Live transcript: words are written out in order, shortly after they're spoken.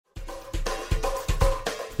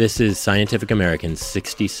This is Scientific American's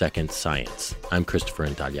 60-Second Science. I'm Christopher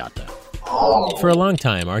Intagliata. For a long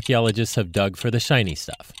time, archaeologists have dug for the shiny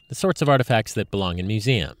stuff, the sorts of artifacts that belong in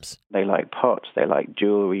museums. They like pots, they like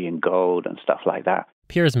jewelry and gold and stuff like that.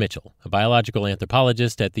 Piers Mitchell, a biological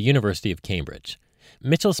anthropologist at the University of Cambridge.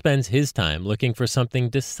 Mitchell spends his time looking for something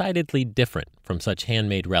decidedly different from such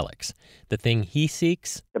handmade relics. The thing he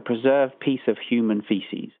seeks? A preserved piece of human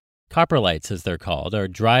feces. Coprolites, as they're called, are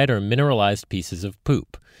dried or mineralized pieces of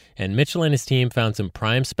poop. And Mitchell and his team found some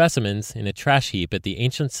prime specimens in a trash heap at the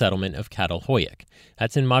ancient settlement of Catalhoyuk.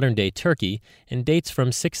 That's in modern-day Turkey and dates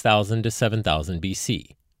from 6000 to 7000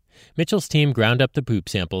 BC. Mitchell's team ground up the poop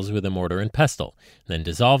samples with a mortar and pestle, then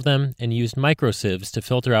dissolved them and used microsieves to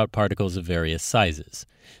filter out particles of various sizes.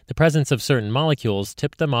 The presence of certain molecules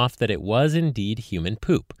tipped them off that it was indeed human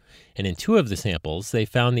poop. And in 2 of the samples, they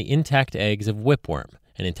found the intact eggs of whipworm,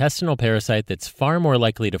 an intestinal parasite that's far more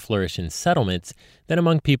likely to flourish in settlements than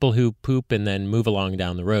among people who poop and then move along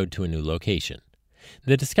down the road to a new location.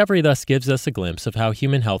 The discovery thus gives us a glimpse of how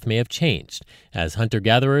human health may have changed as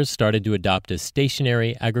hunter-gatherers started to adopt a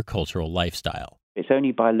stationary agricultural lifestyle. It's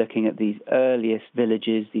only by looking at these earliest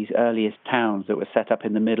villages, these earliest towns that were set up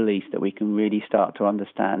in the Middle East that we can really start to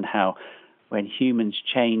understand how when humans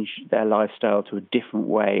change their lifestyle to a different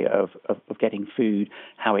way of getting food,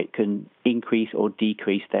 how it can increase or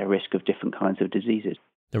decrease their risk of different kinds of diseases.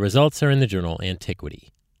 The results are in the journal Antiquity.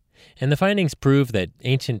 And the findings prove that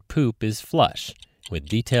ancient poop is flush, with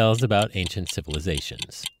details about ancient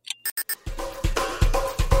civilizations.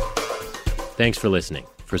 Thanks for listening.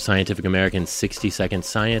 For Scientific American's 60-Second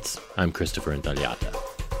Science, I'm Christopher Intagliata.